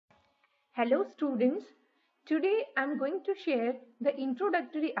Hello students, today I am going to share the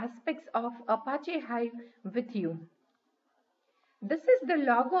introductory aspects of Apache Hive with you. This is the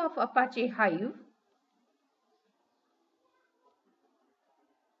logo of Apache Hive.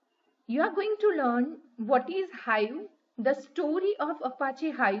 You are going to learn what is Hive, the story of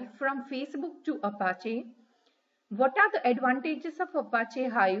Apache Hive from Facebook to Apache, what are the advantages of Apache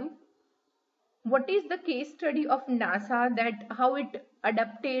Hive, what is the case study of NASA, that how it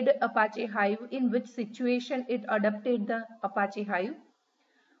adapted Apache Hive, in which situation it adapted the Apache Hive.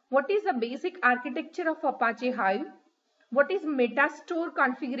 What is the basic architecture of Apache Hive? What is metastore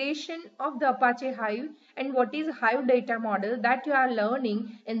configuration of the Apache Hive? And what is Hive data model that you are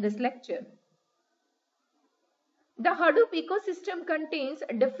learning in this lecture? The Hadoop ecosystem contains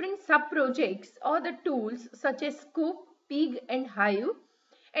different sub-projects or the tools such as Scoop, Pig and Hive,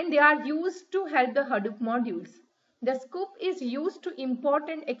 and they are used to help the Hadoop modules. The Scoop is used to import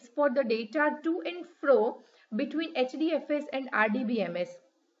and export the data to and fro between HDFS and RDBMS.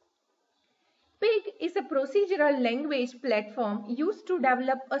 Pig is a procedural language platform used to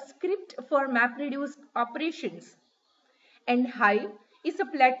develop a script for MapReduce operations. And Hive is a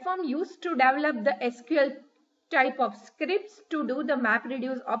platform used to develop the SQL type of scripts to do the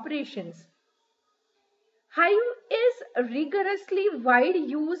MapReduce operations. Hive is a rigorously wide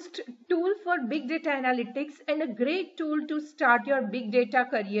used tool for big data analytics and a great tool to start your big data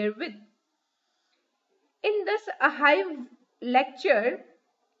career with. In this Hive lecture,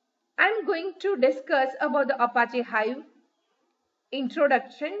 I am going to discuss about the Apache Hive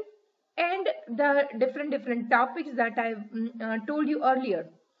introduction and the different topics that I told you earlier.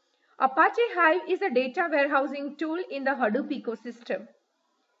 Apache Hive is a data warehousing tool in the Hadoop ecosystem.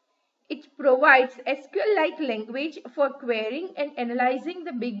 It provides SQL-like language for querying and analyzing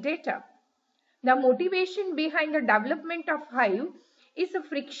the big data. The motivation behind the development of Hive is a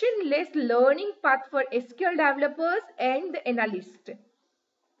frictionless learning path for SQL developers and the analysts.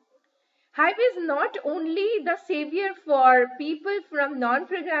 Hive is not only the savior for people from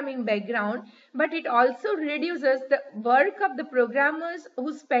non-programming background, but it also reduces the work of the programmers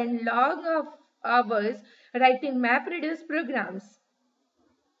who spend long hours writing MapReduce programs.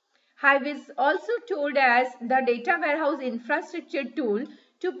 Hive is also told as the data warehouse infrastructure tool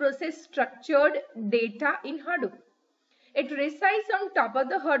to process structured data in Hadoop. It resides on top of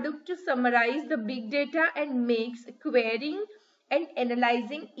the Hadoop to summarize the big data and makes querying and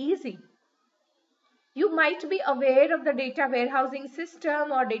analyzing easy. You might be aware of the data warehousing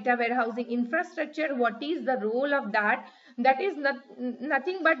system or data warehousing infrastructure. What is the role of that? That is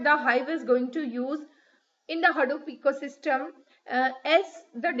nothing but the Hive is going to use in the Hadoop ecosystem as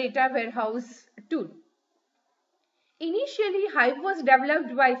the data warehouse tool. Initially, Hive was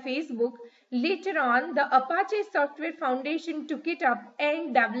developed by Facebook. Later on, the Apache Software Foundation took it up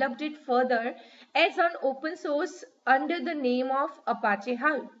and developed it further as an open source under the name of Apache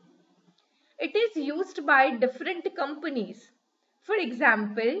Hive. It is used by different companies. For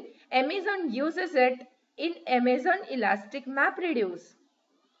example, Amazon uses it in Amazon Elastic MapReduce.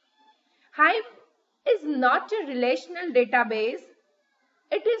 Hive is not a relational database.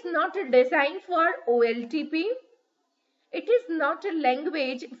 It is not designed for OLTP. It is not a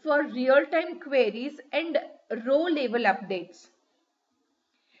language for real-time queries and row-level updates.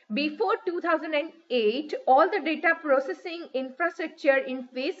 Before 2008, all the data processing infrastructure in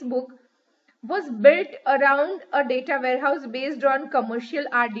Facebook was built around a data warehouse based on commercial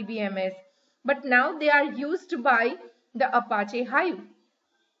RDBMS, but now they are used by the Apache Hive.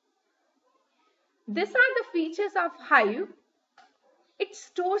 These are the features of Hive. It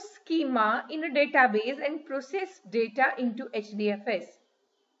stores schema in a database and processes data into HDFS.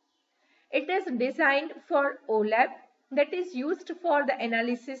 It is designed for OLAP, that is used for the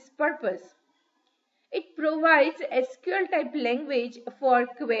analysis purpose. It provides SQL type language for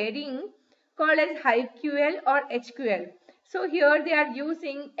querying called as HiveQL or HQL. So here they are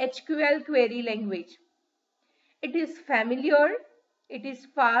using HQL query language. It is familiar, it is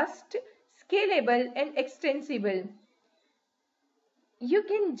fast, scalable and extensible. You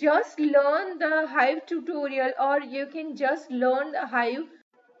can just learn the Hive tutorial or you can just learn the Hive.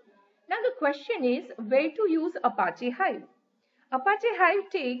 Now the question is where to use Apache Hive. Apache Hive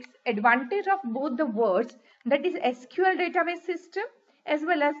takes advantage of both the words, that is SQL database system as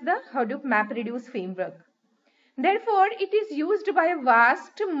well as the Hadoop MapReduce framework. Therefore, it is used by a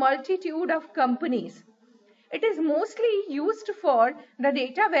vast multitude of companies. It is mostly used for the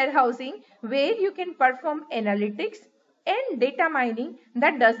data warehousing where you can perform analytics and data mining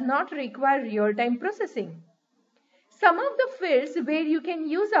that does not require real-time processing. Some of the fields where you can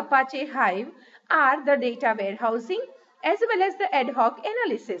use Apache Hive are the data warehousing as well as the ad hoc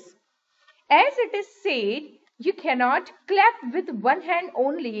analysis. As it is said, you cannot clap with one hand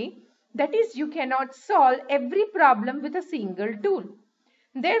only. That is, you cannot solve every problem with a single tool.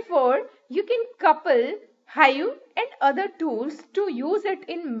 Therefore, you can couple Hive and other tools to use it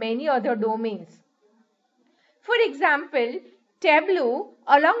in many other domains. For example, Tableau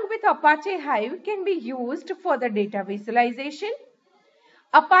along with Apache Hive can be used for the data visualization.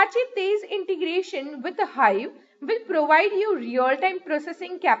 Apache Hive's integration with the Hive will provide you real-time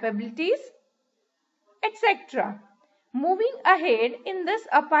processing capabilities, etc. Moving ahead in this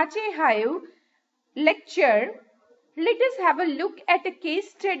Apache Hive lecture, let us have a look at a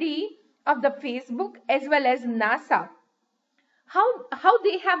case study of the Facebook as well as NASA. How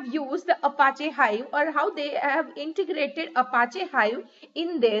they have used the Apache Hive or how they have integrated Apache Hive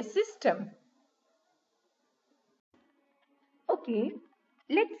in their system. Okay,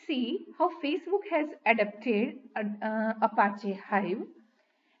 let's see how Facebook has adapted Apache Hive.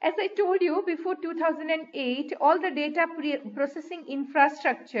 As I told you, before 2008, all the data processing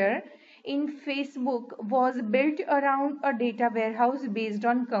infrastructure in Facebook was built around a data warehouse based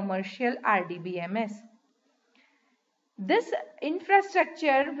on commercial RDBMS. This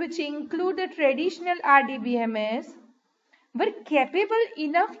infrastructure, which included traditional RDBMS, were capable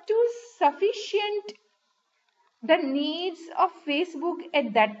enough to sufficient the needs of Facebook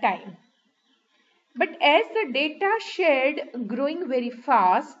at that time. But as the data shared growing very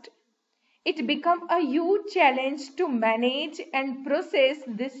fast, it became a huge challenge to manage and process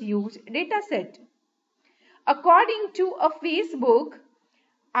this huge data set. According to a Facebook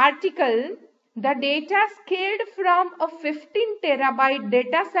article, the data scaled from a 15 terabyte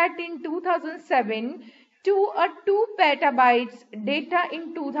data set in 2007 to a 2 petabytes data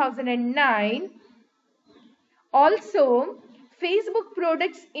in 2009. Also, Facebook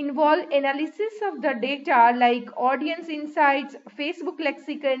products involve analysis of the data like audience insights, Facebook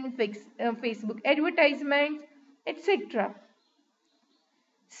lexicon, Facebook advertisements, etc.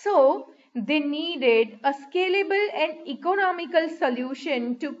 So, they needed a scalable and economical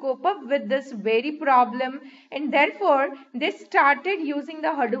solution to cope up with this very problem, and therefore they started using the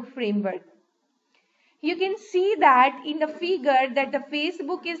Hadoop framework. You can see that in the figure that the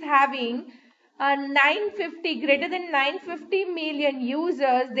Facebook is having 950, greater than 950 million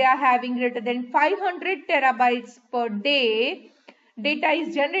users. They are having greater than 500 terabytes per day. Data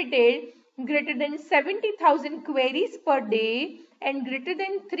is generated, greater than 70,000 queries per day, and greater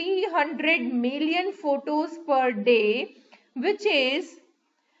than 300 million photos per day, which is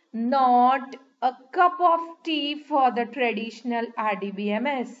not a cup of tea for the traditional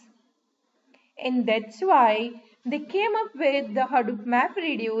RDBMS. And that's why they came up with the Hadoop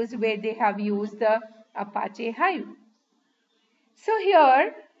MapReduce, where they have used the Apache Hive. So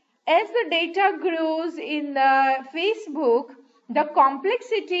here, as the data grows in the Facebook, the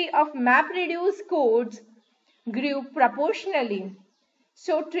complexity of MapReduce codes grew proportionally.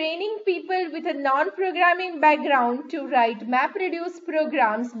 So training people with a non-programming background to write MapReduce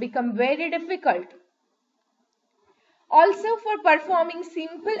programs become very difficult. Also, for performing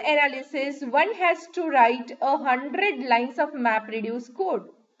simple analysis, one has to write 100 lines of MapReduce code.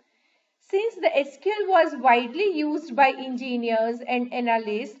 Since the SQL was widely used by engineers and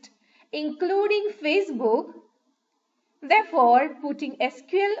analysts, including Facebook, therefore putting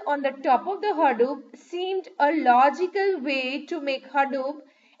SQL on the top of the Hadoop seemed a logical way to make Hadoop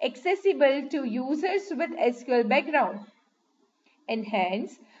accessible to users with SQL background. And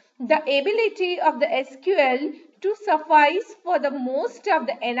hence, the ability of the SQL to suffice for the most of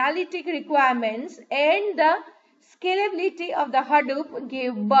the analytic requirements and the scalability of the Hadoop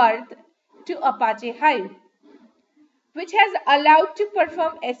gave birth to Apache Hive, which has allowed to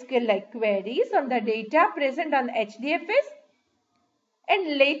perform SQL-like queries on the data present on HDFS.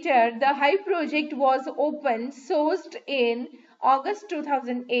 And later, the Hive project was open sourced in August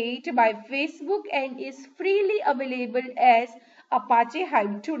 2008 by Facebook and is freely available as Apache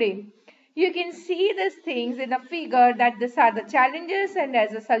Hive today. You can see these things in the figure that these are the challenges, and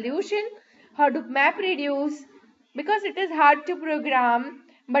as a solution, Hadoop MapReduce, because it is hard to program,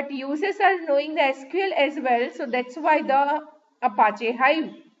 but users are knowing the SQL as well, so that's why the Apache Hive,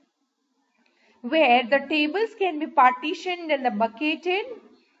 where the tables can be partitioned and bucketed.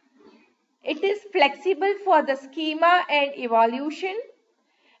 It is flexible for the schema and evolution.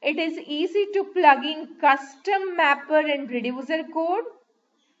 It is easy to plug in custom mapper and reducer code.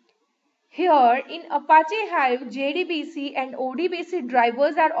 Here in Apache Hive, JDBC and ODBC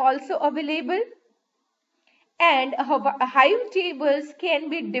drivers are also available, and Hive tables can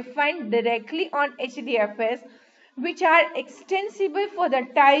be defined directly on HDFS, which are extensible for the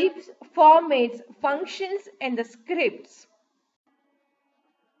types, formats, functions, and the scripts.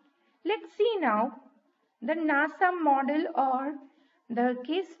 Let's see now the NASA model or the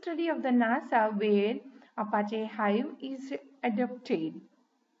case study of the NASA where Apache Hive is adopted.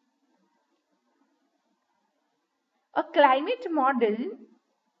 A climate model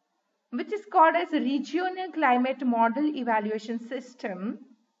which is called as regional climate model evaluation system.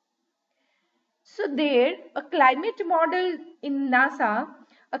 So there a climate model in NASA,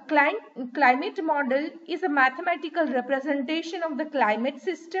 a climate model is a mathematical representation of the climate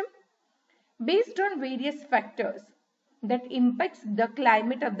system based on various factors that impacts the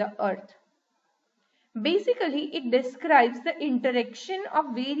climate of the earth. Basically, it describes the interaction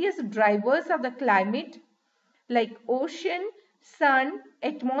of various drivers of the climate like ocean, sun,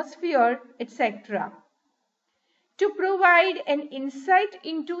 atmosphere, etc. To provide an insight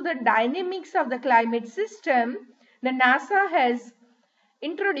into the dynamics of the climate system, the NASA has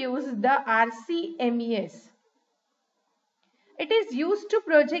introduced the RCMES. It is used to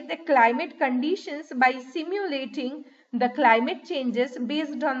project the climate conditions by simulating the climate changes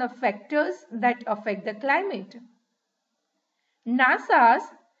based on the factors that affect the climate. NASA's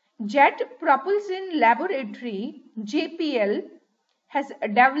Jet Propulsion Laboratory, JPL, has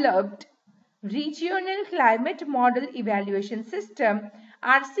developed Regional Climate Model Evaluation System,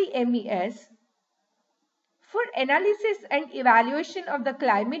 RCMES, for analysis and evaluation of the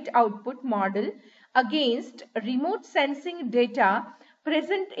climate output model against remote sensing data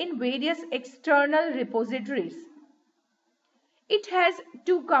present in various external repositories. It has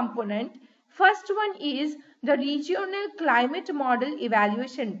two components. First one is the Regional Climate Model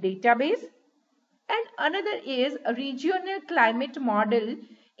Evaluation Database and another is a Regional Climate Model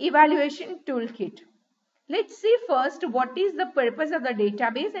Evaluation Toolkit. Let's see first what is the purpose of the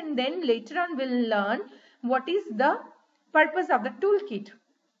database and then later on we'll learn what is the purpose of the toolkit.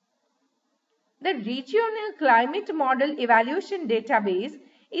 The Regional Climate Model Evaluation Database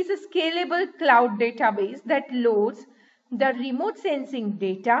is a scalable cloud database that loads the remote sensing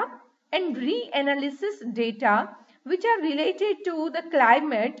data and reanalysis data which are related to the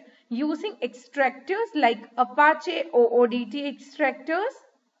climate using extractors like Apache OODT extractors,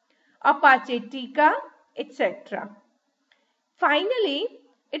 Apache Tika, etc. Finally,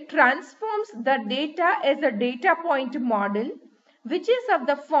 it transforms the data as a data point model which is of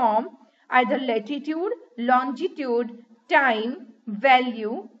the form either latitude, longitude, time,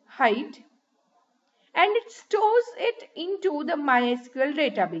 value, height, and it stores it into the MySQL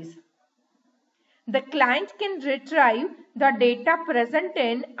database. The client can retrieve the data present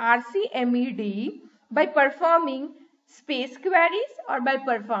in RCMED by performing space queries or by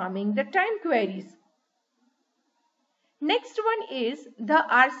performing the time queries. Next one is the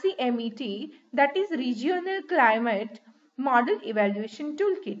RCMET, that is Regional Climate Model Evaluation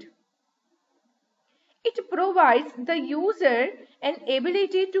Toolkit. It provides the user an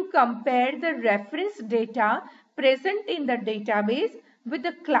ability to compare the reference data present in the database with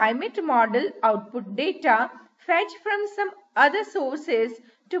the climate model output data fetched from some other sources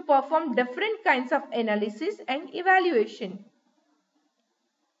to perform different kinds of analysis and evaluation.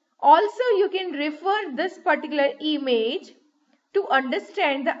 Also, you can refer this particular image to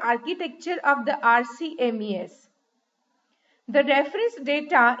understand the architecture of the RCMES. The reference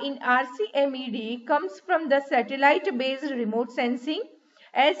data in RCMED comes from the satellite-based remote sensing,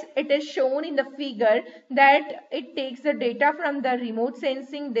 as it is shown in the figure that it takes the data from the remote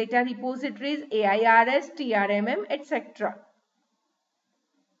sensing data repositories AIRS, TRMM, etc.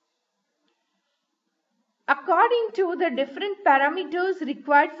 According to the different parameters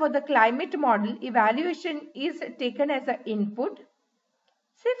required for the climate model, evaluation is taken as an input.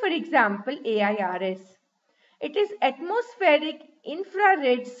 Say for example AIRS. It is atmospheric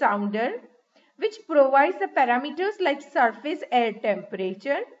infrared sounder which provides the parameters like surface air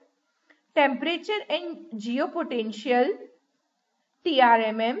temperature, temperature and geopotential.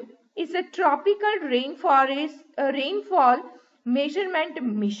 TRMM is a tropical rainfall measurement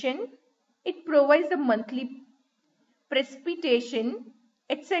mission. It provides the monthly precipitation,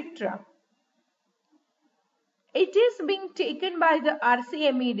 etc. It is being taken by the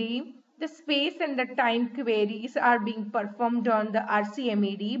RCMED. The space and the time queries are being performed on the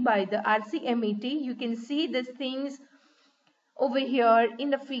RCMED by the RCMET. You can see these things over here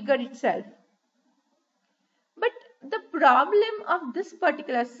in the figure itself. But the problem of this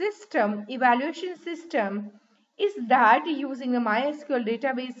particular system, evaluation system, is that using the MySQL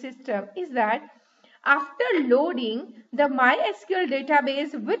database system is that after loading the MySQL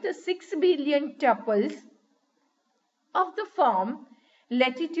database with 6 billion tuples of the form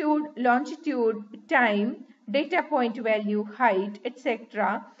latitude, longitude, time, data point value, height,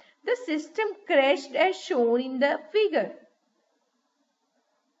 etc., the system crashed as shown in the figure.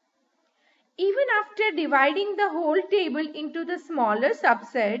 Even after dividing the whole table into the smaller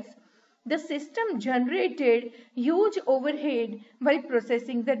subsets, the system generated huge overhead while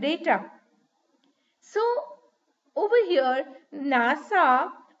processing the data. So over here, NASA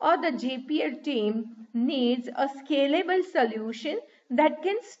or the JPL team needs a scalable solution that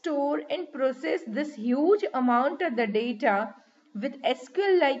can store and process this huge amount of the data with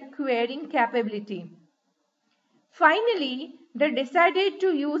SQL-like querying capability. Finally, they decided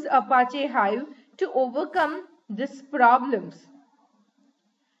to use Apache Hive to overcome these problems.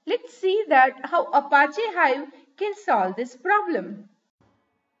 Let's see that how Apache Hive can solve this problem.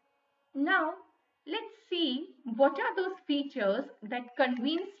 Now, let's see what are those features that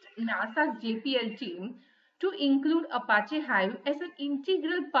convinced NASA's JPL team to include Apache Hive as an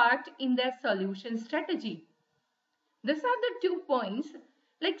integral part in their solution strategy. These are the 2 points.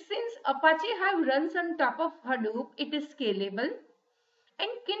 Like, since Apache Hive runs on top of Hadoop, it is scalable and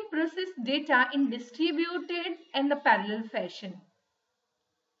can process data in distributed and the parallel fashion.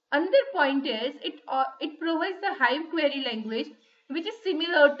 Another point is it provides the Hive query language which is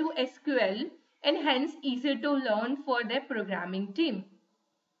similar to SQL and hence easier to learn for their programming team.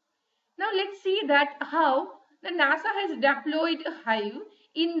 Now let's see that how the NASA has deployed Hive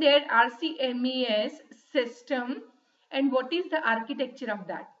in their RCMES system and what is the architecture of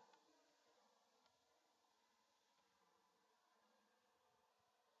that.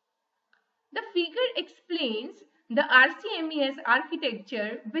 The figure explains the RCMES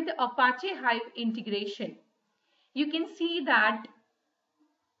architecture with the Apache Hive integration. You can see that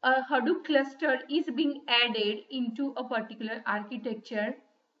a Hadoop cluster is being added into a particular architecture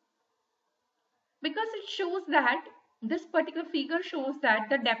because it shows that this particular figure shows that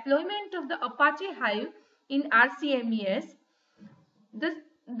the deployment of the Apache Hive in RCMES,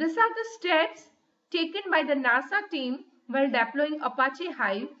 these are the steps taken by the NASA team while deploying Apache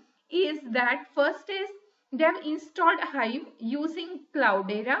Hive is that first is they have installed Hive using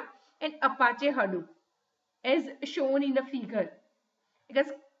Cloudera and Apache Hadoop as shown in the figure.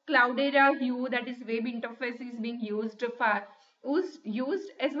 Because Cloudera Hue, that is web interface, is being used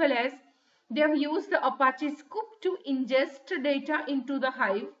as well as they have used the Apache Scoop to ingest data into the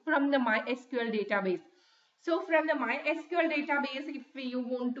Hive from the MySQL database. So from the MySQL database, if you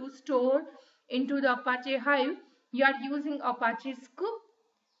want to store into the Apache Hive, you are using Apache Scoop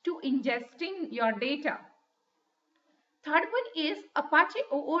to ingesting your data. Third one is Apache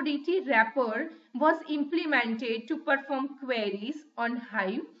OODT wrapper was implemented to perform queries on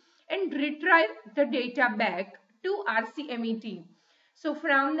Hive and retrieve the data back to RCMET. So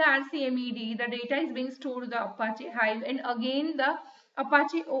from the RCMET, the data is being stored to the Apache Hive and again the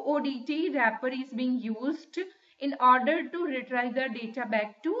Apache OODT wrapper is being used in order to retrieve the data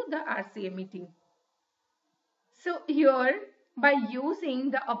back to the RCMET. So here, by using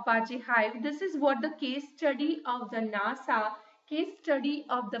the Apache Hive, this is what the case study of the NASA, case study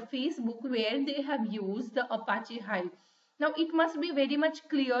of the Facebook where they have used the Apache Hive. Now it must be very much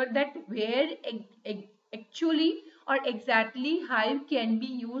clear that where actually or exactly Hive can be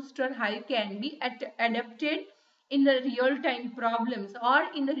used or Hive can be adapted in the real-time problems or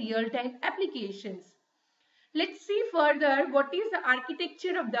in the real-time applications. Let's see further what is the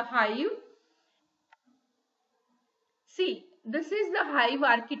architecture of the Hive. See, this is the Hive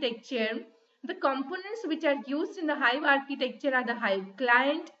architecture. The components which are used in the Hive architecture are the Hive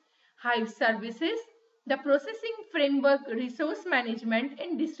client, Hive services, the processing framework, resource management,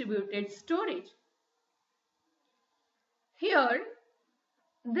 and distributed storage. Here,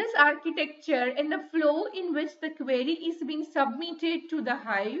 this architecture and the flow in which the query is being submitted to the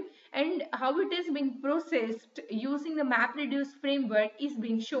Hive and how it is being processed using the MapReduce framework is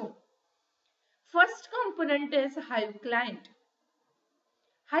being shown. First component is Hive client.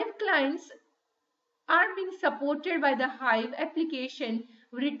 Hive clients are being supported by the Hive application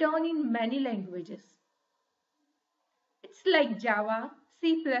written in many languages. It's like Java,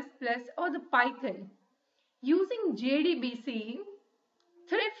 C++ or the Python. Using JDBC,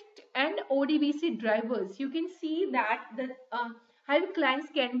 Thrift and ODBC drivers, you can see that the Hive clients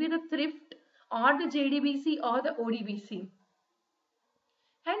can be the Thrift or the JDBC or the ODBC.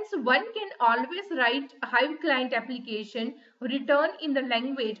 Hence, one can always write a Hive client application written in the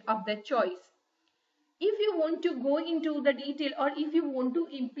language of their choice. If you want to go into the detail or if you want to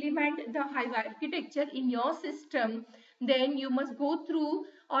implement the Hive architecture in your system, then you must go through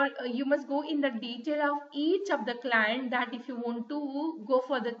or you must go in the detail of each of the client. That if you want to go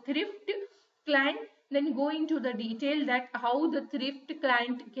for the Thrift client, then go into the detail that how the Thrift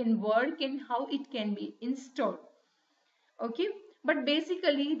client can work and how it can be installed. Okay, but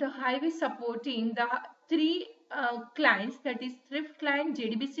basically the Hive is supporting the three clients, that is Thrift client,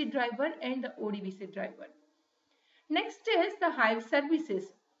 JDBC driver and the ODBC driver. Next is the Hive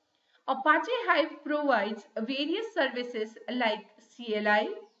services. Apache Hive provides various services like CLI,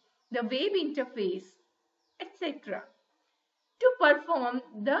 the web interface, etc. to perform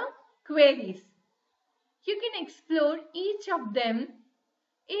the queries. You can explore each of them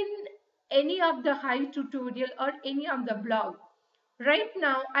in any of the Hive tutorial or any of the blog. Right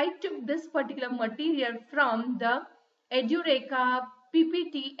now, I took this particular material from the Edureka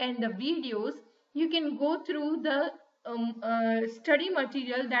PPT and the videos. You can go through the study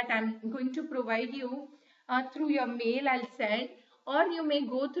material that I'm going to provide you through your mail I'll send, or you may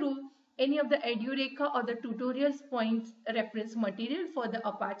go through any of the Edureka or the tutorials points reference material for the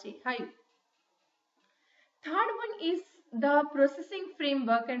Apache Hive. Third one is the processing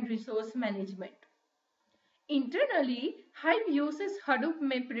framework and resource management. Internally, Hive uses Hadoop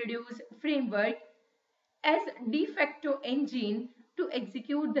MapReduce framework as de facto engine to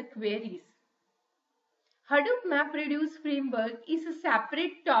execute the queries. Hadoop MapReduce framework is a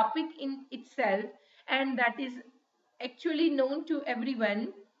separate topic in itself, and that is actually known to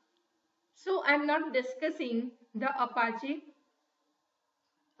everyone. So I'm not discussing the Apache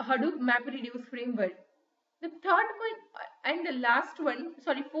Hadoop MapReduce framework. The third one and the last one,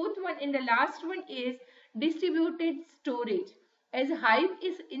 fourth one and the last one is distributed storage. As Hive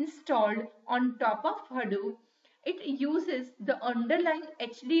is installed on top of Hadoop, it uses the underlying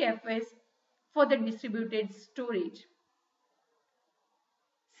HDFS for the distributed storage.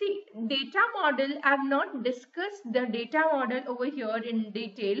 See, data model, I have not discussed the data model over here in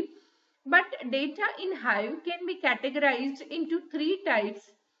detail, but data in Hive can be categorized into three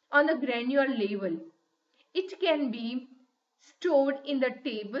types on a granular level. It can be stored in the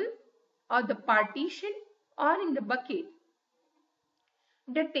table or the partition or in the bucket.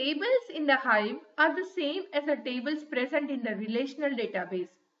 The tables in the Hive are the same as the tables present in the relational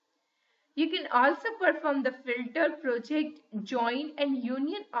database. You can also perform the filter, project, join and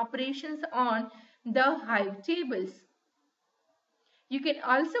union operations on the Hive tables. You can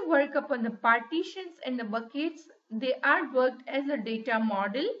also work upon the partitions and the buckets. They are worked as a data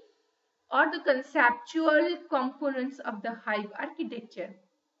model or the conceptual components of the Hive architecture.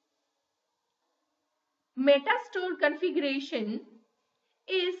 Metastore configuration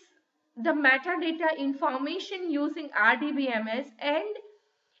is the metadata information using RDBMS and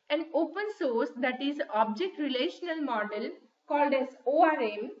an open source, that is object relational model called as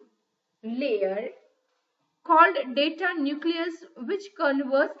ORM layer called data nucleus, which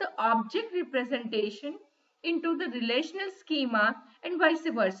converts the object representation into the relational schema and vice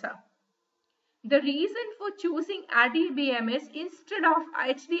versa. The reason for choosing RDBMS instead of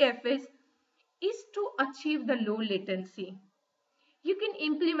HDFS is to achieve the low latency. You can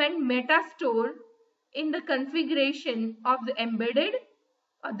implement Metastore in the configuration of the embedded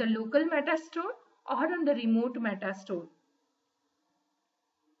or the local Metastore or on the remote Metastore.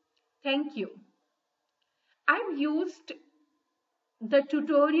 Thank you. I've used the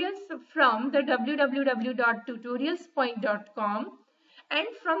tutorials from the www.tutorialspoint.com and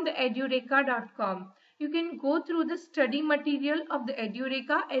from the edureka.com. You can go through the study material of the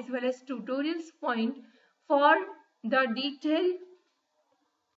Edureka as well as tutorials point for the detailed